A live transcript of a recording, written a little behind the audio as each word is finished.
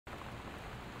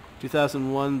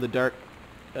2001, the Dark,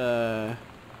 let's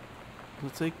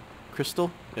say Crystal?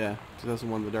 Yeah,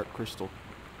 2001, the Dark Crystal.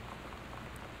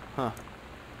 Huh.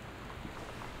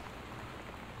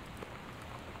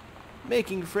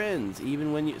 Making friends,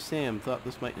 even when Sam thought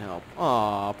this might help.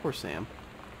 Aw, poor Sam.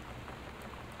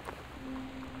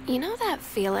 You know that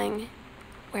feeling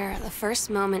where the first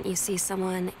moment you see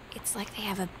someone, it's like they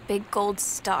have a big gold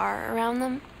star around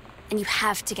them, and you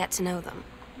have to get to know them?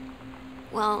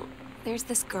 Well, there's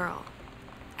this girl.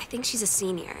 I think she's a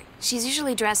senior. She's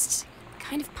usually dressed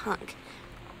kind of punk,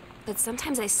 but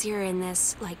sometimes I see her in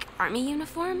this, like, army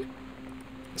uniform.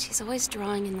 She's always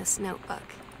drawing in this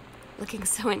notebook, looking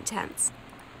so intense.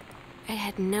 I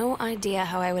had no idea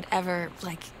how I would ever,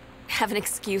 like, have an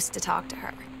excuse to talk to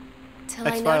her. Till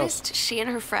I noticed she and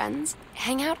her friends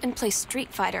hang out and play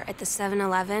Street Fighter at the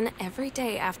 7-Eleven every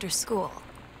day after school.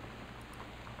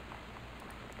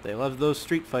 They love those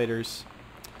Street Fighters.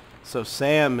 So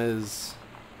Sam is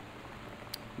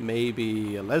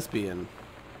maybe a lesbian.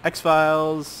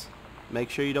 X-Files. Make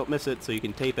sure you don't miss it so you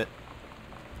can tape it.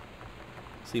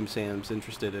 Seems Sam's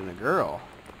interested in a girl.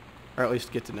 Or at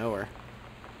least get to know her.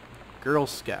 Girl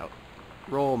Scout.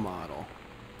 Role model.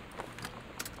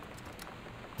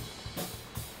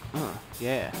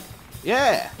 Yeah.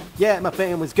 Yeah! Yeah, my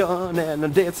family's gone and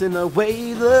I'm dancing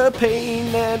away the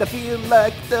pain and I feel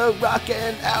like the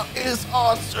rockin' out is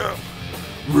awesome!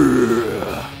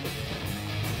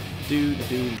 Do.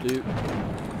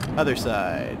 Other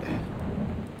side.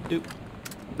 Doop.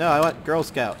 No, I want Girl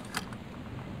Scout.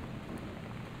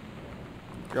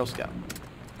 Girl Scout.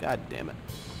 God damn it.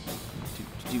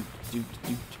 Do.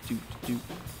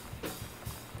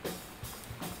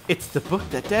 It's the book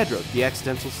that Dad wrote, The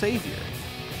Accidental Savior.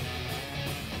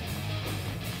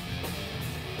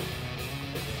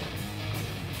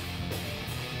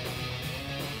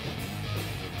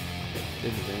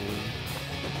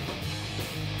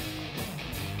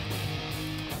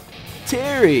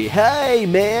 Terry, hi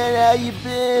man, how you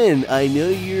been? I know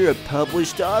you're a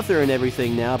published author and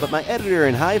everything now, but my editor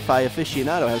and hi-fi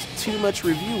aficionado has too much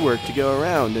review work to go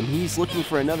around, and he's looking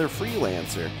for another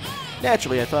freelancer.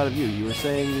 Naturally, I thought of you. You were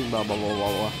saying blah blah blah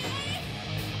blah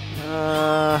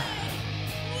blah.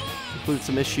 Include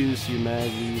some issues to your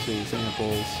magazines and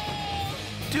examples.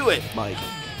 Do it, Mike.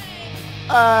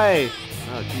 Oh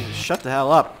Jesus, shut the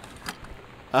hell up.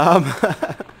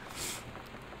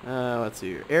 Let's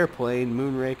see here. Airplane,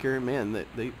 Moonraker, man,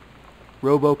 they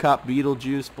RoboCop,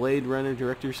 Beetlejuice, Blade Runner,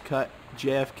 Director's Cut,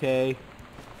 JFK,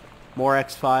 more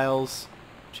X-Files.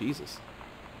 Jesus.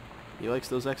 He likes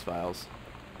those X-Files.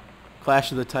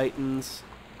 Clash of the Titans.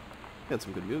 Got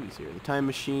some good movies here. The Time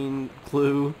Machine,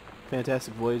 Clue,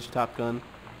 Fantastic Voyage, Top Gun,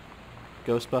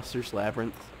 Ghostbusters,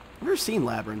 Labyrinth. I've never seen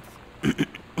Labyrinth.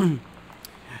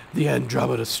 The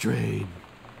Andromeda Strain.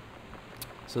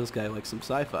 So this guy likes some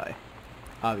sci-fi.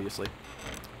 Obviously.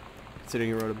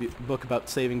 Considering he wrote a book about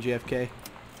saving JFK.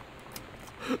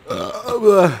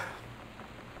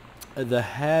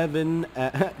 Heaven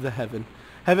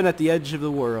at the Edge of the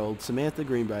World. Samantha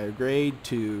Greenbrier, Grade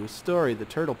 2. Story, The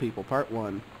Turtle People, Part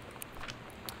 1.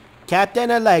 Captain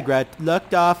Allegra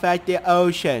looked off at the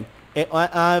ocean. It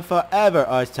went on forever,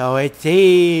 or so it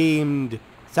seemed.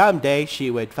 Someday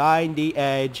she would find the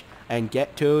edge and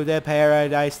get to the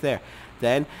paradise there.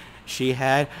 Then she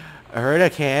had heard a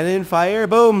cannon fire.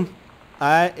 Boom!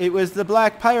 It was the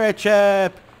black pirate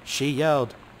ship. She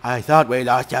yelled, "I thought we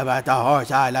lost him at the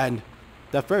Horse Island."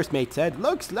 The first mate said,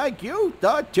 "Looks like you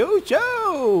thought too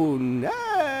soon."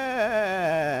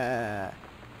 Ah.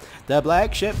 The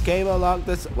black ship came along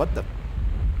the... What the...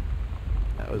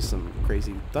 That was some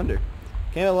crazy thunder.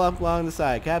 Came along the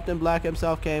side. Captain Black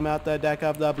himself came out the deck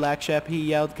of the black ship. He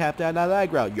yelled, "Captain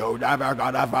Allegra, you never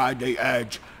gonna find the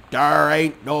edge. There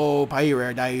ain't no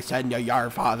paradise and your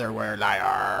father were a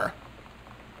liar.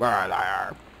 We're a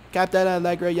liar." Captain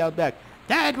Allegra yelled back,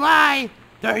 "Then why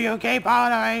do you keep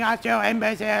following us, you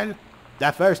imbecile?"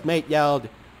 The first mate yelled,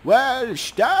 "Well,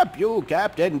 stop you,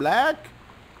 Captain Black.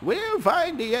 We'll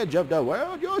find the edge of the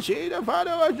world. You'll see the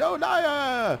father was no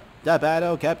liar." The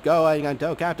battle kept going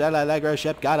until Captain Allegra's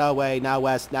ship got away. Now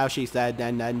west, now she said,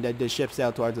 and then the ship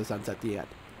sailed towards the sunset at the end.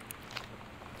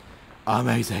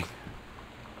 Amazing.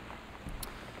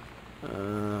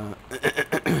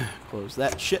 Close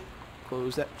that shit.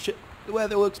 Close that shit. The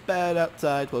weather looks bad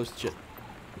outside. Close the shit.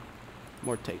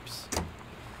 More tapes.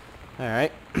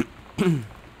 Alright.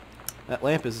 That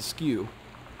lamp is askew.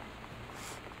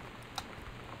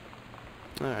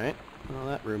 Alright. Well,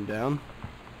 that room down.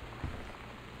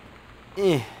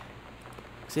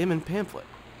 Examine pamphlet.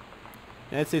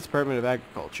 United States Department of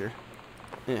Agriculture.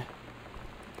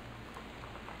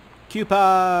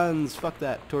 Coupons! Fuck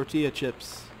that. Tortilla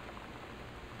chips.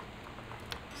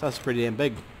 That's pretty damn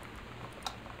big.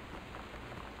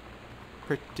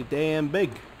 Pretty damn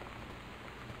big.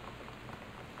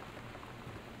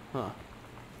 Huh.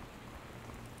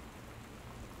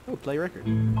 Oh, play record.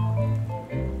 Do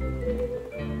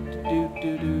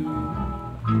do do.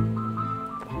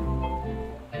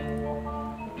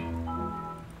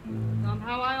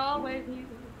 Somehow I always knew.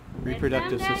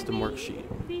 Reproductive system worksheet.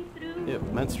 Yep,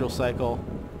 menstrual cycle,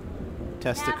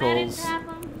 testicles.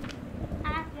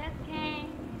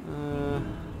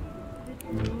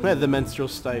 The menstrual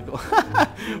cycle.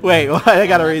 Wait, I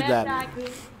gotta read that.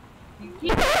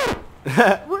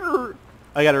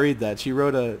 I gotta read that. She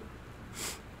wrote a...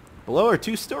 Below are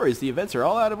 2 stories. The events are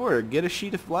all out of order. Get a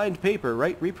sheet of lined paper,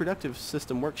 write reproductive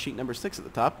system worksheet number 6 at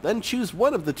the top, then choose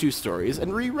one of the 2 stories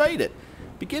and rewrite it.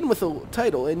 Begin with a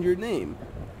title and your name.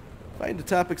 Find a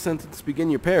topic sentence, begin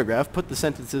your paragraph, put the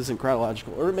sentences in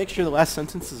chronological order, make sure the last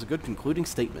sentence is a good concluding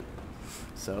statement.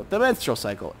 So, the menstrual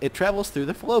cycle. It travels through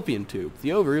the fallopian tube.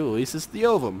 The ovary releases the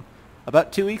ovum.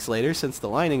 About 2 weeks later, since the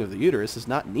lining of the uterus is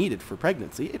not needed for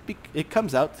pregnancy, it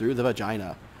comes out through the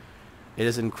vagina. It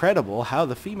is incredible how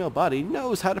the female body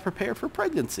knows how to prepare for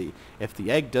pregnancy. If the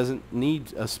egg doesn't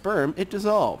need a sperm, it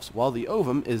dissolves. While the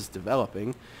ovum is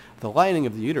developing, the lining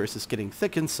of the uterus is getting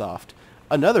thick and soft.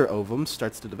 Another ovum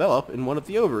starts to develop in one of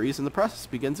the ovaries, and the process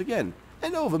begins again.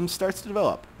 An ovum starts to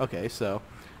develop. Okay, so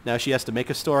now she has to make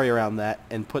a story around that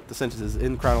and put the sentences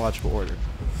in chronological order.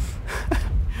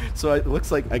 So it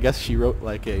looks like, I guess she wrote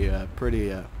like a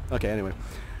pretty... okay, anyway.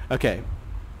 Okay.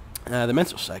 The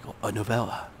menstrual cycle, a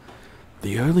novella.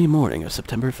 The early morning of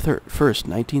September 1st,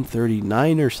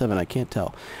 1939 or 7, I can't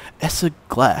tell. Essa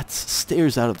Glatz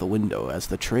stares out of the window as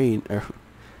the train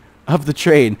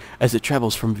as it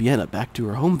travels from Vienna back to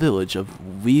her home village of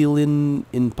Wielin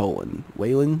in Poland.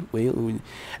 Wielin.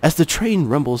 As the train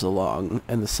rumbles along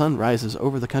and the sun rises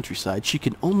over the countryside, she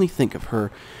can only think of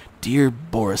her dear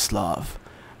Borislav,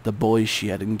 the boy she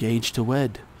had engaged to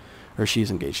wed. Or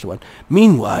she's engaged to wed.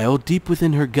 Meanwhile, deep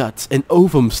within her guts, an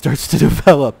ovum starts to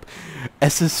develop.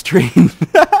 Essa's train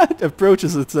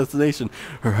approaches its destination.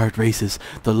 Her heart races.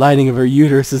 The lining of her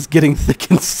uterus is getting thick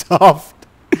and soft.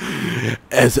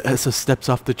 As Essa steps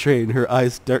off the train, her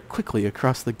eyes dart quickly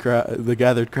across the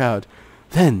gathered crowd.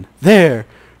 Then, there,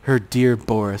 her dear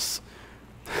Boris.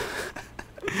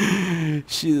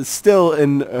 She is still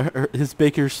in his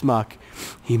baker's smock.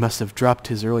 He must have dropped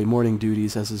his early morning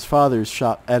duties at his father's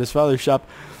shop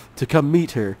to come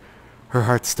meet her. Her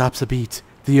heart stops a beat.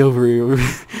 The ovary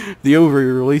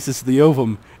releases the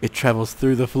ovum. It travels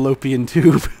through the fallopian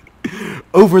tube.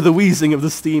 Over the wheezing of the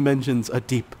steam engines, a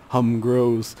deep hum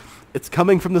grows. It's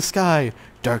coming from the sky.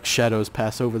 Dark shadows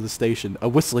pass over the station. A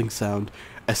whistling sound.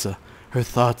 Essa, her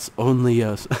thoughts only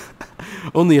a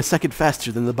second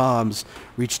faster than the bombs,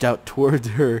 reached out toward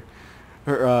her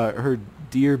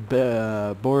dear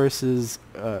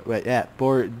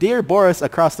dear Boris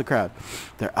across the crowd.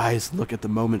 Their eyes look and the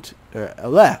moment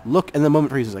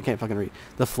freezes. I can't fucking read.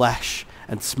 The flash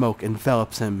and smoke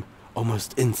envelops him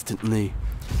almost instantly.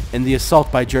 In the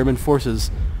assault by German forces,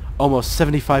 almost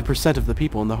 75% of the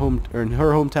people in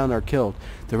her hometown are killed.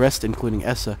 The rest, including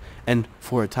Essa and,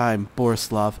 for a time,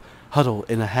 Borislav, huddle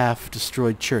in a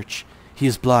half-destroyed church. He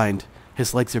is blind.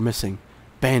 His legs are missing,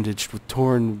 bandaged with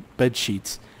torn bed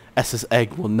sheets. Essa's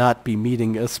egg will not be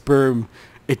meeting a sperm.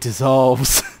 It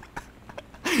dissolves.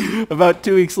 About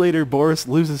 2 weeks later, Boris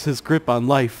loses his grip on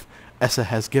life. Essa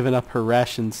has given up her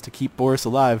rations to keep Boris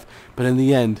alive, but in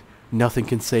the end, nothing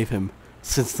can save him.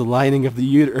 Since the lining of the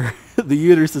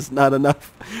uterus is not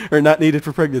enough, or not needed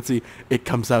for pregnancy, it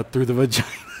comes out through the vagina.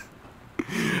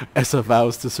 Essa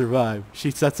vows to survive.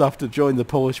 She sets off to join the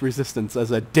Polish resistance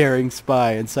as a daring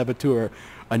spy and saboteur.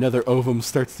 Another ovum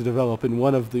starts to develop in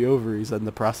one of the ovaries, and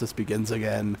the process begins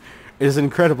again. It is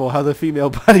incredible how the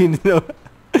female body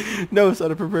knows how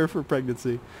to prepare for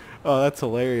pregnancy. Oh, that's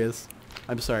hilarious.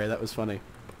 I'm sorry, that was funny.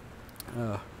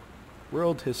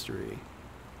 World history.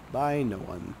 By no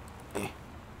one. Hey,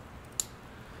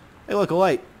 look, a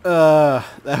light. That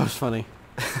was funny.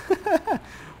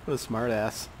 What a smart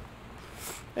ass.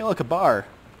 Hey, look, a bar.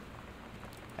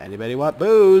 Anybody want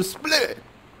booze? Bleh.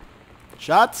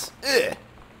 Shots? Ugh.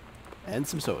 And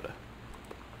some soda.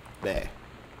 Bleh.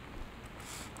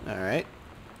 Alright.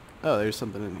 Oh, there's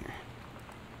something in here.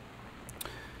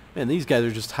 Man, these guys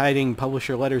are just hiding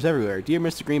publisher letters everywhere. Dear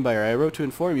Mr. Greenbrier, I wrote to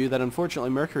inform you that unfortunately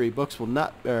Mercury Books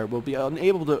will be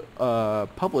unable to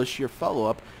publish your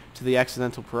follow-up to The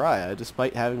Accidental Pariah,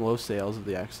 despite having low sales of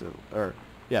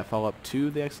follow-up to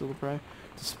The Accidental Pariah.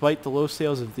 Despite the low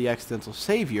sales of The Accidental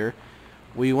Savior,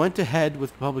 we went ahead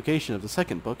with the publication of the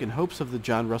second book in hopes of the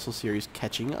John Russell series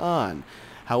catching on.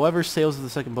 However, sales of the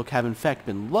second book have in fact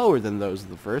been lower than those of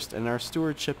the first, and our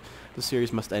stewardship of the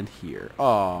series must end here.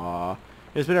 Aww.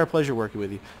 It's been our pleasure working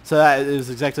with you. So that is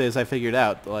exactly as I figured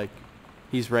out. Like,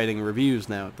 he's writing reviews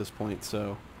now at this point,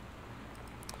 so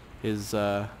his,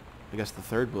 I guess the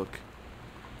third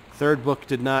book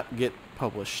did not get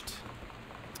published.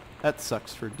 That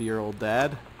sucks for dear old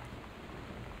dad.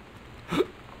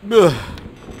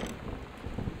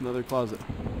 Another closet.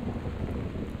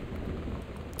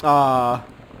 Ah,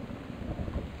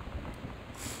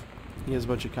 he has a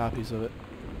bunch of copies of it.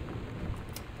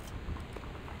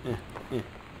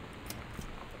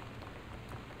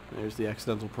 There's the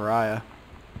accidental pariah.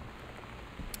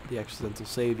 The accidental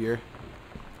savior.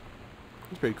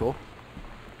 That's pretty cool.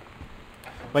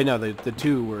 Wait, no, the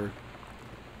two were...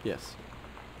 Yes.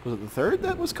 Was it the third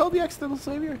that was called the accidental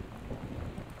savior?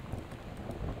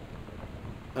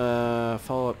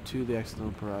 Follow-up to the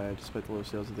accidental pariah, despite the low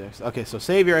sales of the accidental... Okay, so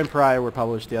savior and pariah were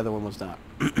published, the other one was not.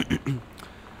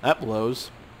 That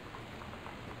blows.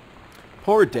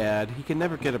 Poor dad, he can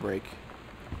never get a break.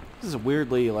 This is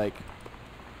weirdly, like...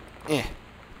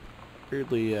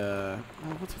 Weirdly,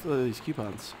 what's with these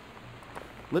coupons?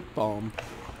 Lip balm.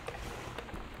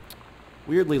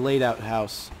 Weirdly laid out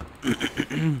house.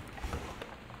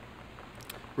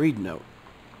 Read note.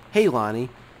 Hey Lonnie,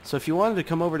 so if you wanted to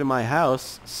come over to my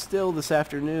house still this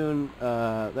afternoon,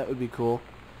 that would be cool.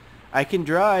 I can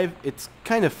drive. It's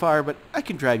kind of far, but I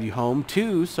can drive you home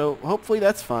too, so hopefully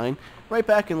that's fine. Right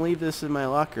back and leave this in my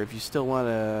locker if you still want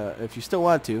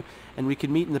to, and we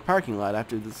can meet in the parking lot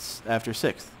after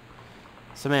 6th.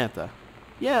 Samantha.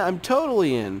 Yeah, I'm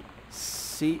totally in.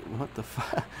 What the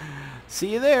fuck?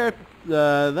 See you there.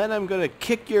 Then I'm gonna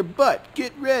kick your butt.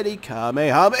 Get ready.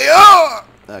 Kamehameha!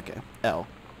 Okay. L.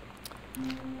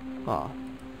 Aw.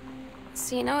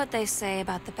 So you know what they say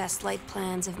about the best laid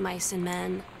plans of mice and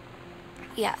men?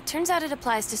 Yeah, turns out it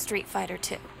applies to Street Fighter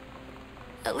too.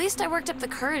 At least I worked up the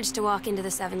courage to walk into the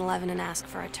 7-Eleven and ask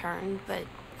for a turn, but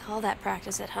all that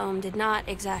practice at home did not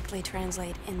exactly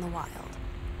translate in the wild.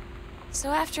 So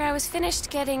after I was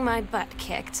finished getting my butt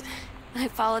kicked, I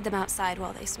followed them outside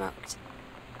while they smoked.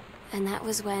 And that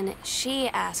was when she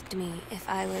asked me if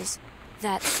I was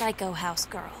that psycho house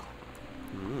girl.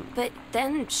 But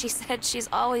then she said she's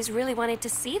always really wanted to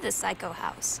see the psycho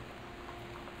house.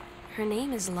 Her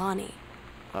name is Lonnie.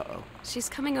 Uh-oh. She's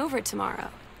coming over tomorrow.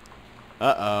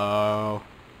 Uh-oh.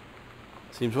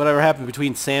 Seems whatever happened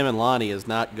between Sam and Lonnie is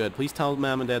not good. Please tell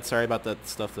Mom and Dad sorry about that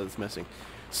stuff that's missing.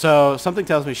 So, something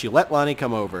tells me she let Lonnie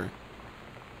come over.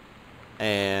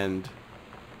 And...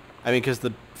 I mean, because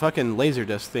the fucking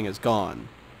Laserdisc thing is gone.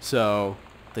 So,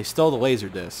 they stole the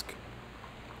Laserdisc.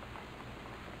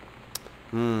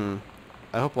 I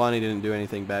hope Lonnie didn't do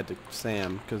anything bad to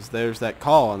Sam, because there's that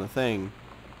call on the thing.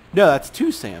 No, that's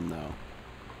to Sam, though.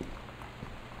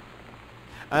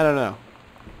 I don't know.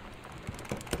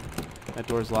 That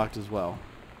door's locked as well.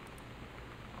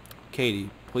 Katie,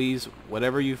 please,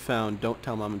 whatever you found, don't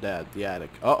tell Mom and Dad. The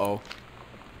attic. Uh-oh.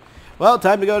 Well,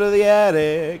 time to go to the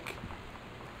attic.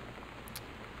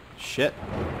 Shit.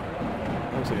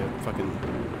 That looks like a fucking...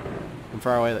 From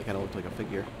far away, that kind of looked like a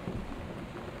figure.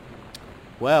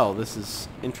 Well, this is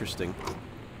interesting.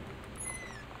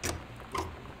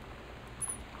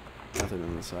 Nothing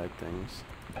on the side things.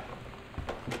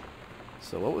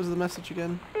 So what was the message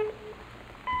again?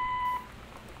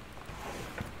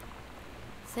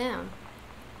 Sam.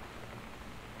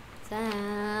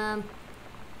 Sam.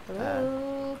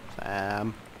 Hello.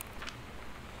 Sam.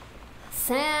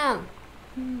 Sam.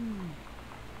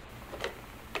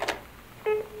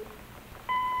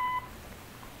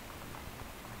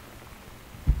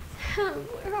 Sam,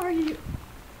 where are you?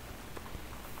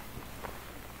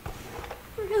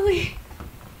 Really?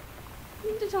 I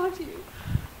need to talk to you.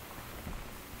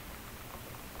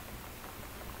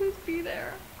 Please be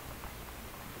there.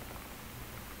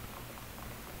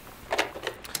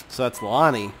 So that's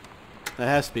Lonnie. That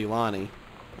has to be Lonnie.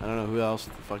 I don't know who else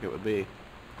the fuck it would be.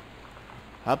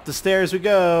 Up the stairs we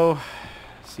go.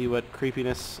 See what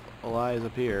creepiness lies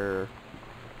up here.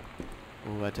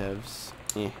 Whatevs.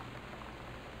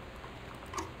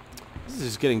 This is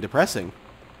just getting depressing.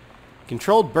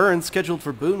 Controlled burn scheduled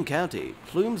for Boone County.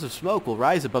 Plumes of smoke will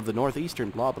rise above the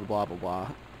northeastern blah blah blah blah blah.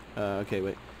 Okay,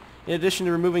 wait. In addition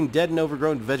to removing dead and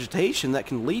overgrown vegetation that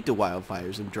can lead to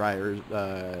wildfires in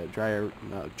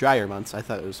drier months, I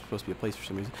thought it was supposed to be a place for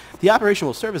some reason, the operation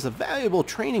will serve as a valuable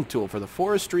training tool for the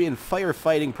forestry and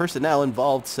firefighting personnel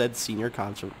involved, said senior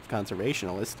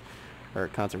conservationist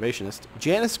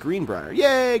Janice Greenbrier.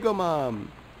 Yay, go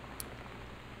Mom!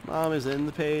 Mom is in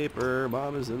the paper.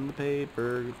 Mom is in the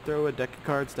paper. Throw a deck of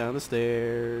cards down the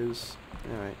stairs.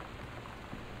 Alright.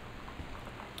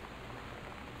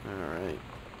 Alright.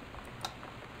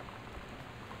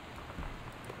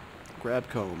 Grab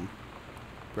comb.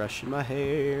 Brushing my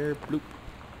hair. Bloop.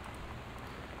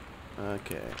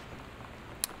 Okay.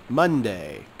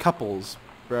 Monday. Couples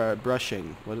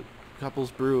brushing. What?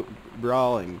 Couples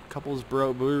brawling. Couples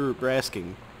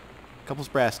brasking. Couples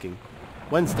brasking.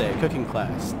 Wednesday. Cooking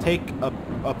class. Take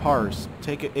a parse.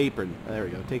 Take an apron. There we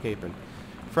go. Take apron.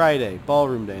 Friday.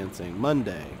 Ballroom dancing.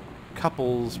 Monday.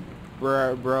 Couples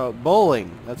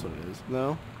bowling. That's what it is.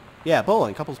 No? Yeah,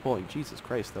 bowling. Couples bowling. Jesus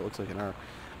Christ, that looks like an R.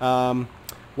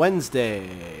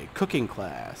 Wednesday, cooking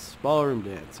class, ballroom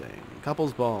dancing,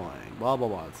 couples bowling, blah, blah,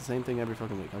 blah. It's the same thing every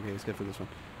fucking week. Okay, let's get for this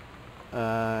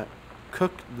one.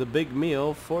 Cook the big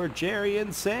meal for Jerry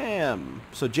and Sam.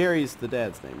 So Jerry's the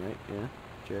dad's name, right? Yeah,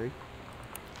 Jerry.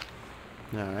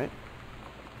 Alright.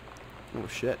 Oh,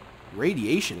 shit.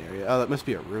 Radiation area. Oh, that must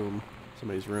be a room.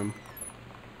 Somebody's room.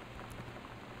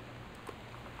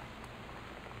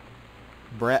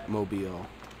 Bratmobile.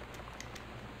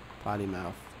 Potty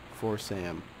mouth. For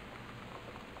Sam.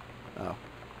 Oh.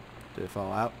 Did it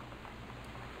fall out?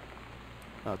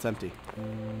 Oh, it's empty.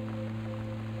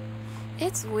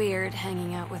 It's weird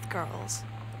hanging out with girls.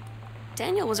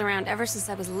 Daniel was around ever since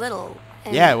I was little.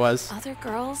 And yeah, it was. Other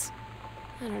girls?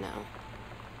 I don't know.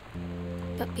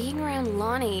 But being around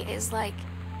Lonnie is like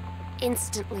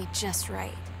instantly just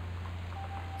right.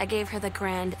 I gave her the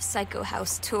grand Psycho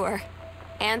House tour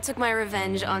and took my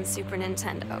revenge on Super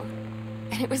Nintendo.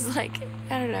 And it was like,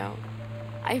 I don't know,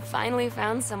 I finally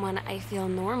found someone I feel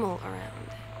normal around.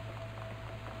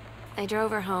 I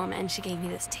drove her home and she gave me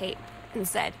this tape and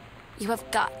said, "You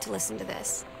have got to listen to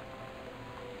this."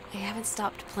 I haven't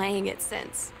stopped playing it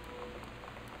since.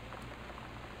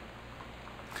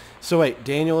 So wait,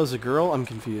 Daniel is a girl? I'm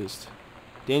confused.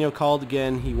 Daniel called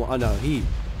again. He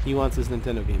wants his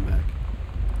Nintendo game back.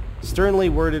 Sternly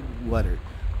worded letter.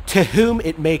 To whom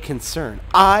it may concern,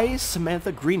 I,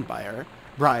 Samantha Greenbrier,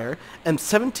 am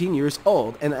 17 years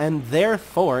old and am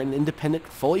therefore an independent,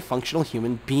 fully functional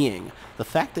human being. The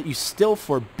fact that you still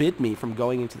forbid me from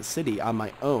going into the city on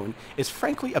my own is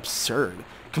frankly absurd.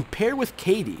 Compared with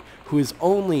Katie, who is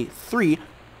only three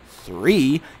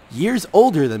years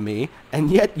older than me, and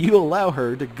yet you allow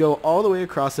her to go all the way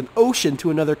across an ocean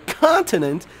to another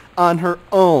continent on her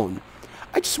own.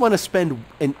 I just want to spend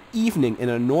an evening in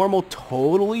a normal,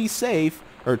 totally safe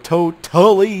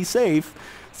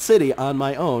city on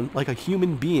my own, like a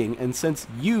human being, and since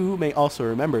you may also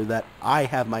remember that I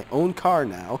have my own car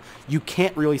now, you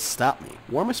can't really stop me.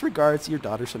 Warmest regards, your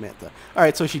daughter Samantha.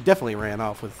 Alright, so she definitely ran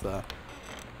off with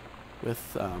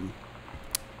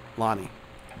Lonnie.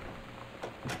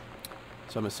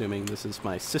 So I'm assuming this is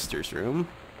my sister's room.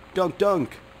 Dunk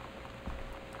dunk!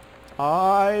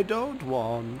 I don't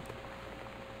want...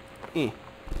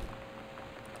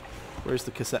 Where's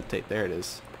the cassette tape? There it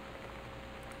is.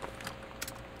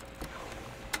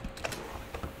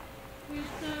 We're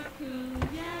so cool,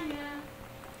 yeah, yeah.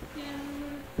 Yeah,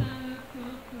 we're so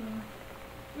cool.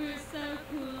 We're so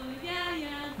cool, yeah,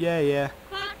 yeah. Yeah, yeah.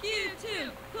 Fuck you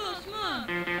too, cool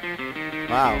schmuck.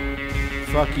 Wow.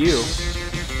 Fuck you.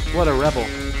 What a rebel. I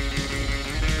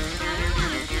don't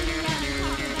wanna sit around and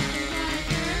talk about the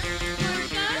weather. We're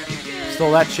so good.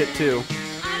 Stole that shit too.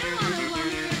 I don't wanna wonder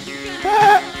if you're gonna fall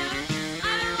out. I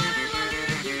don't wanna wonder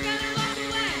if you're gonna walk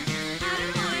away. I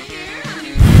don't wanna hear how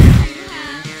many friends you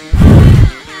have. I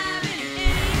don't have any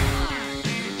anymore.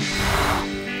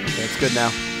 Okay, it's good now.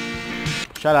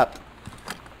 Shut up.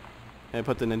 Can I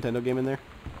put the Nintendo game in there?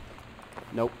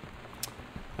 Nope.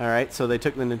 Alright, so they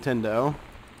took the Nintendo.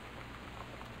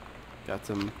 Got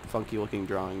some funky looking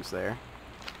drawings there.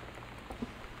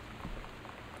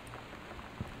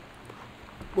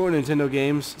 More Nintendo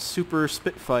games. Super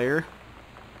Spitfire.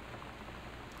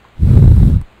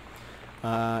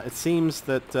 It seems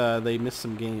that they missed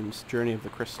some games. Journey of the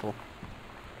Crystal.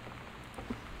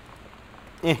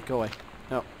 Go away.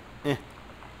 No.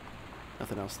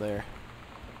 Nothing else there.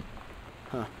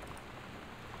 Huh.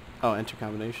 Oh, enter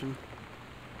combination.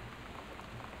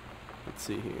 Let's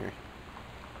see here.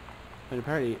 At a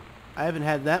party. I haven't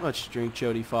had that much to drink,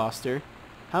 Jodie Foster.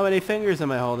 How many fingers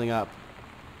am I holding up?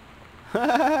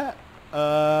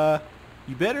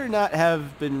 You better not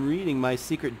have been reading my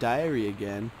secret diary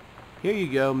again. Here you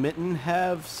go, Mitten.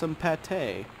 Have some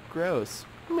pate. Gross.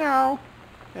 No.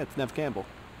 Yeah, it's Nev Campbell.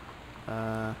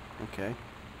 Okay.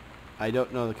 I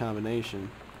don't know the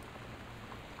combination.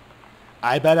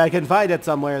 I bet I can find it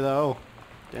somewhere, though.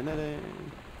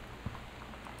 Dun-dun-dun.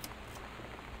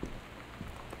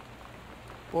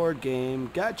 Board game.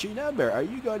 Got your number. Are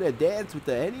you going to dance with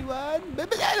anyone?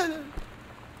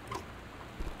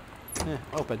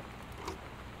 Open.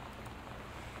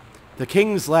 The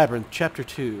King's Labyrinth, Chapter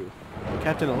 2.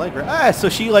 Captain Allegra. Ah, so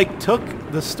she, like, took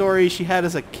the story she had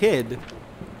as a kid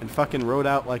and fucking wrote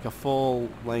out, like, a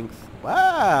full-length...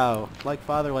 Wow! Like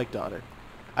father, like daughter.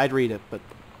 I'd read it, but...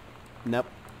 Nope.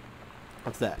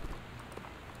 What's that?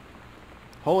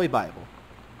 Holy Bible.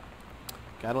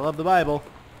 Gotta love the Bible.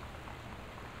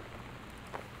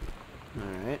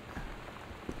 Alright.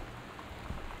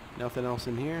 Nothing else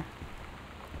in here.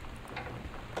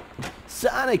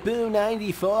 Sonic Boom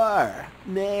 94,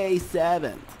 May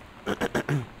 7th.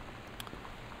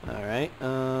 Alright,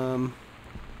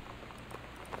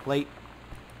 Plate.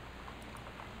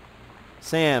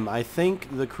 Sam, I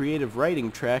think the creative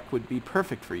writing track would be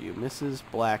perfect for you. Mrs.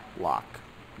 Laylock.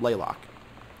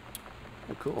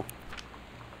 Oh, cool.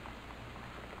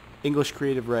 English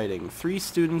creative writing. 3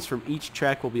 students from each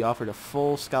track will be offered a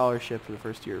full scholarship for the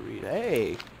first year read.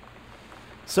 Hey!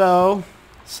 So,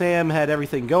 Sam had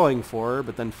everything going for her,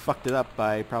 but then fucked it up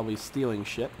by probably stealing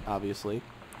shit, obviously.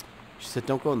 She said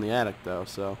don't go in the attic, though,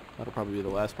 so that'll probably be the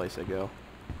last place I go.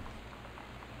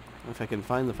 If I can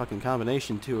find the fucking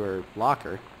combination to her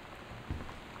locker.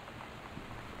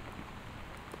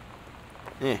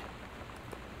 What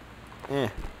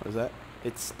is that?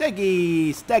 It's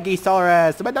Stegosaurus!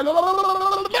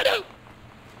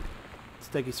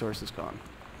 Stegosaurus is gone.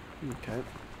 Okay.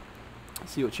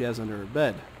 Let's see what she has under her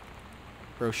bed.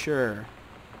 Brochure.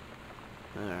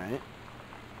 Alright.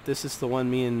 This is the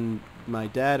one me and my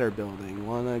dad are building.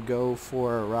 Wanna go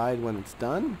for a ride when it's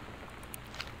done?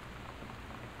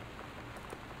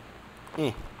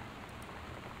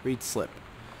 Read slip.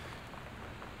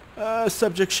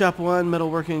 Subject shop 1,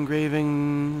 metalworking,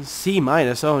 engraving, C-.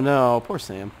 Oh no, poor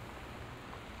Sam.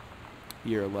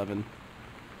 Year 11.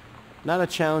 Not a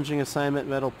challenging assignment,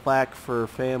 metal plaque for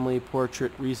family,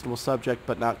 portrait, reasonable subject,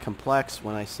 but not complex.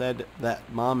 When I said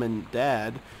that mom and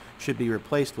dad should be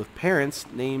replaced with parents'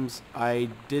 names, I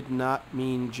did not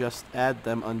mean just add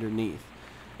them underneath.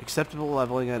 Acceptable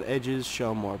leveling on edges,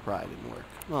 show more pride in work.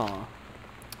 Aw.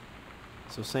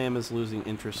 So Sam is losing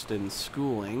interest in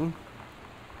schooling.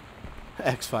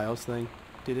 X-Files thing.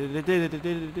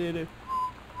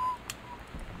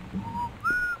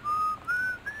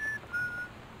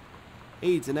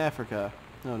 AIDS in Africa.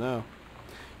 Oh no.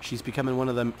 She's becoming one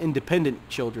of them independent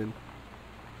children.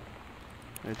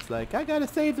 It's like, I gotta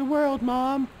save the world,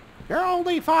 Mom. You're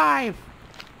only 5.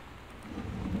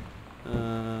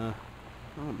 Oh,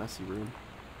 messy room.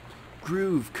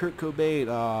 Groove, Kurt Cobain.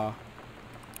 Aw.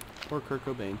 Poor Kurt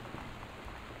Cobain.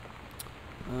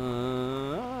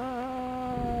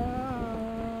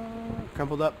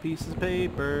 Crumpled up pieces of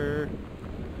paper.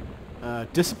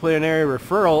 Disciplinary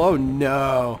referral. Oh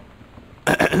no.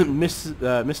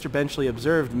 Mr. Benchley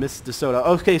observed Miss DeSoto.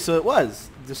 Okay, so it was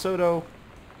DeSoto.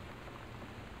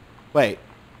 Wait,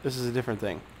 this is a different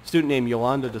thing. Student named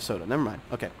Yolanda DeSoto. Never mind.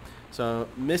 Okay, so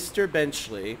Mr.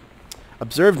 Benchley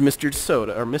observed Mr.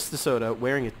 DeSoto or Miss DeSoto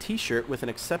wearing a T-shirt with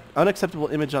an unacceptable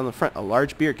image on the front, a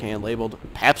large beer can labeled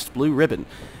Pabst Blue Ribbon.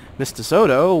 Miss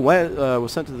DeSoto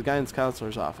was sent to the guidance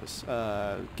counselor's office.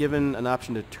 Given an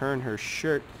option to turn her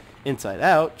shirt inside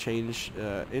out, change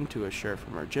into a shirt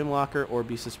from her gym locker, or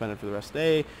be suspended for the rest of the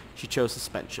day, she chose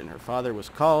suspension. Her father was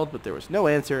called, but there was no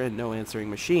answer and no answering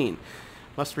machine.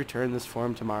 Must return this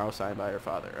form tomorrow, signed by her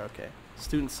father. Okay.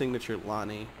 Student signature,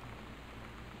 Lonnie.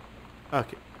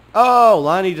 Okay. Oh,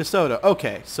 Lonnie DeSoto.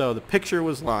 Okay, so the picture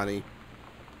was Lonnie.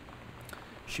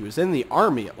 She was in the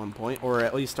Army at one point, or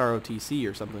at least ROTC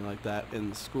or something like that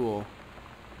in school.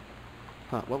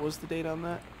 Huh, what was the date on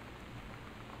that?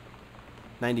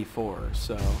 94,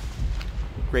 so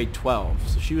grade 12.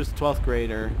 So she was a 12th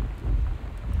grader,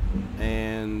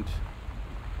 and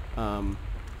let's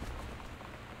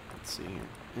see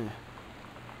here.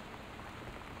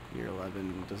 Year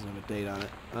 11 doesn't have a date on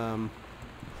it.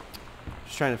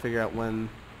 Just trying to figure out when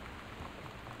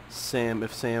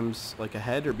if Sam's like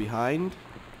ahead or behind.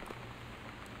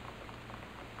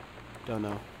 Don't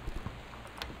know.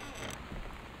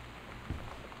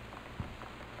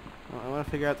 Well, I want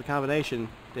to figure out the combination.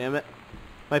 Damn it.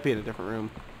 Might be in a different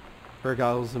room. Her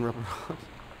goggles and rubber gloves.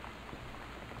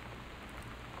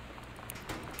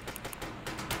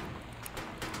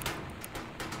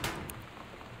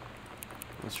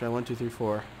 Let's try 1, 2, 3,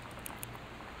 4.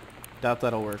 Doubt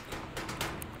that'll work.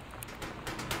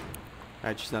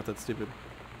 Alright, she's not that stupid.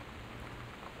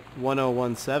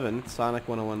 1017, Sonic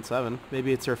 1017.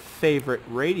 Maybe it's her favorite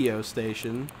radio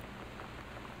station.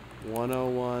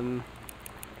 101.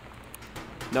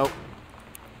 Nope.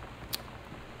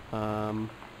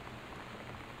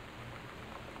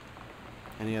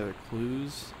 Any other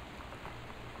clues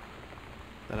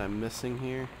that I'm missing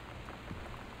here?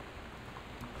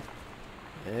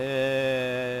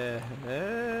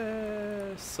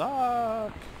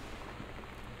 Suck.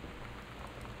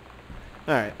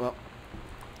 Alright, well,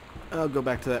 I'll go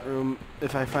back to that room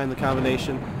if I find the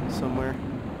combination somewhere.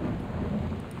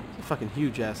 It's a fucking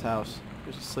huge-ass house.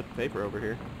 There's a slip of paper over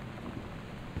here.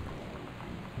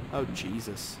 Oh,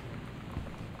 Jesus.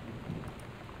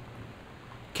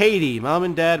 Katie, Mom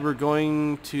and Dad were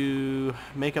going to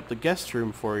make up the guest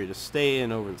room for you to stay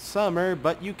in over the summer,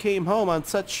 but you came home on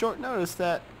such short notice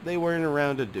that they weren't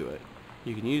around to do it.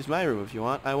 You can use my room if you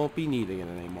want. I won't be needing it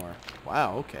anymore.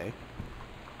 Wow, okay.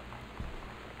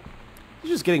 It's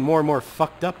just getting more and more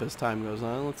fucked up as time goes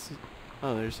on. Let's see.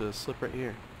 Oh, there's a slip right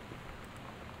here.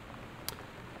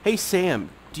 Hey,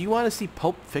 Sam, do you want to see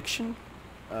Pulp Fiction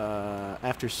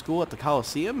after school at the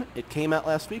Coliseum? It came out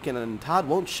last weekend, and Todd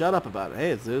won't shut up about it. Hey,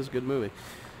 it was a good movie.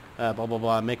 Blah, blah,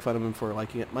 blah. Make fun of him for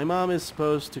liking it. My mom is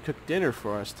supposed to cook dinner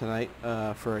for us tonight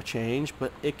for a change,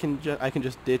 but I can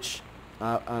just ditch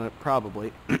on it probably.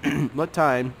 What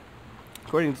time?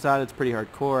 According to Todd, it's pretty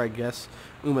hardcore, I guess.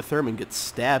 Uma Thurman gets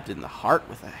stabbed in the heart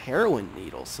with a heroin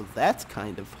needle, so that's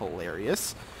kind of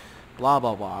hilarious. Blah,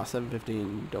 blah, blah.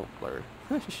 7:15, don't blur.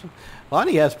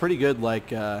 Lonnie has pretty good,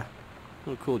 like, little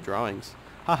cool drawings.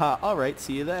 Haha, alright,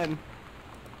 see you then.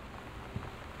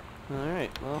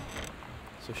 Alright, well.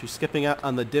 So she's skipping out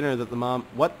on the dinner that the mom...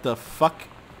 What the fuck?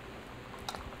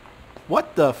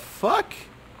 What the fuck?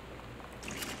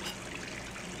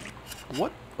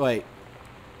 What? Wait.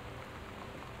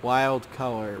 Wild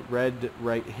color, red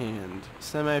right hand,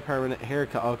 semi-permanent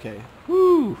haircut. Okay.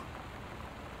 Woo!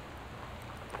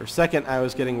 For a second, I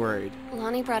was getting worried.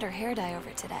 Lonnie brought her hair dye over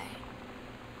today.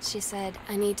 She said,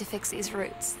 I need to fix these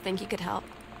roots. Think you could help?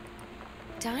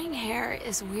 Dyeing hair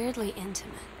is weirdly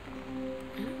intimate.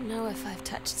 I don't know if I've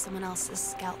touched someone else's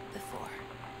scalp before.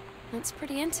 That's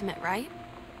pretty intimate, right?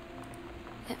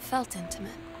 It felt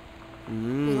intimate.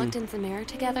 We looked into the mirror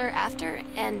together after,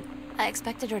 and I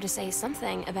expected her to say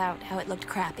something about how it looked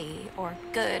crappy or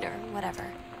good or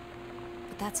whatever.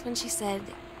 But that's when she said,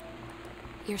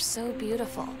 "You're so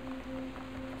beautiful."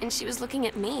 And she was looking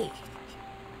at me.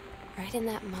 Right in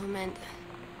that moment,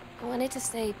 I wanted to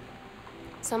say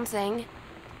something,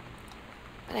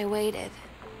 but I waited.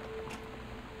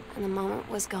 And the moment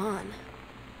was gone.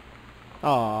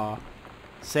 Aww.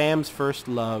 Sam's first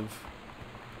love.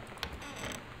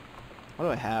 What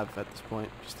do I have at this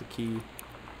point? Just a key.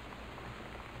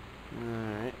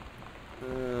 Alright.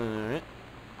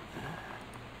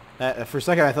 Alright. For a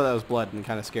second I thought that was blood and it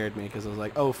kind of scared me because I was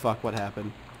like, oh fuck, what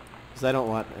happened? Because I don't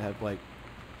want to have, like,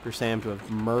 for Sam to have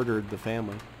murdered the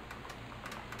family.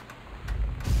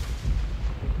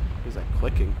 Who's that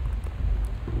clicking?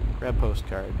 Grab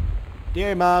postcard.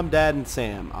 Dear Mom, Dad, and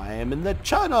Sam, I am in the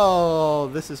channel!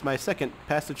 This is my second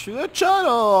passage through the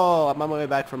channel! I'm on my way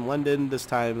back from London, this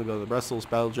time to go to Brussels,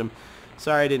 Belgium.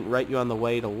 Sorry I didn't write you on the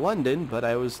way to London, but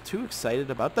I was too excited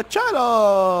about the channel!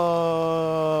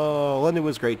 London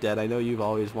was great, Dad. I know you've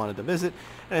always wanted to visit,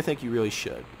 and I think you really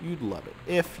should. You'd love it.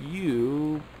 If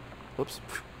you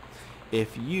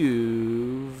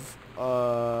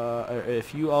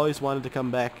always wanted to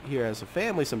come back here as a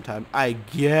family sometime, I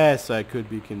guess I could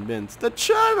be convinced. The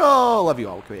channel! Love you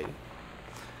all, creating.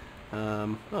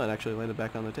 Oh, it actually landed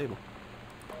back on the table.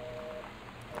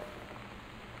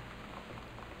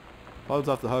 Phone's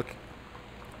off the hook.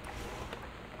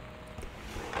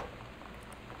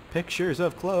 Pictures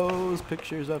of clothes,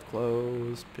 pictures of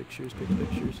clothes, pictures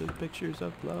of pictures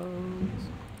of clothes.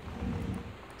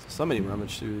 So somebody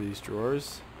rummaged through these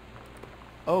drawers.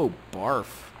 Oh, barf.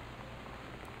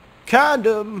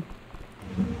 Condom!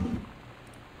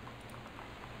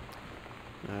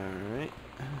 Alright.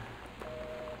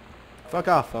 Fuck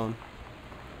off, phone.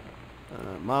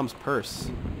 Mom's purse.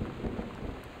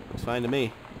 Looks fine to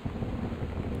me.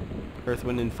 Earth,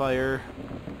 Wind, and Fire.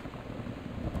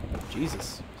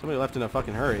 Jesus. Somebody left in a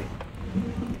fucking hurry.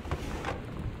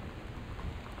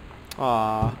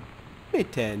 Aww.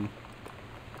 Mitten.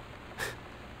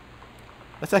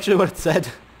 That's actually what it said.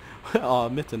 Aw,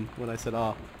 mitten, when I said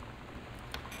aw.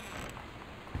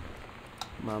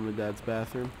 Mom and Dad's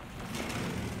bathroom.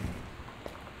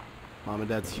 Mom and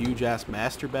Dad's huge-ass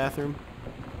master bathroom.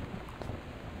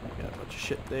 Got a bunch of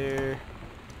shit there.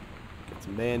 Got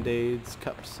some Band-Aids,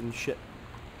 cups and shit.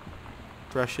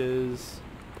 Brushes.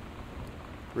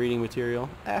 Reading material.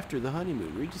 After the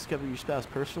honeymoon, rediscover your spouse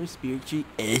personally, spiritually,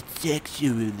 and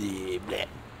sexually. Blah.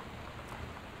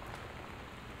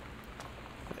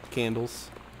 Candles.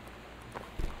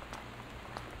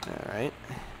 Alright.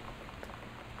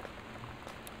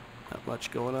 Not much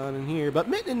going on in here, but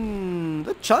Mitten!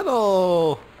 The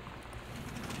channel!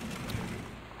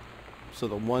 So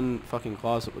the one fucking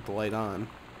closet with the light on.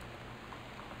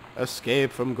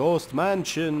 Escape from Ghost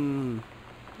Mansion.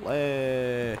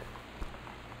 Play.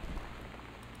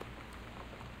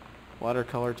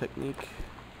 Watercolor technique.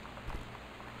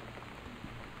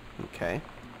 Okay.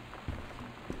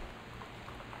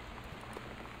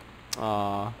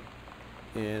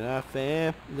 In our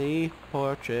family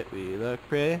portrait we look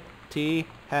pretty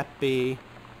happy.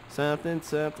 Something,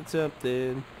 something,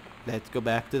 something. Let's go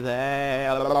back to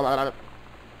that.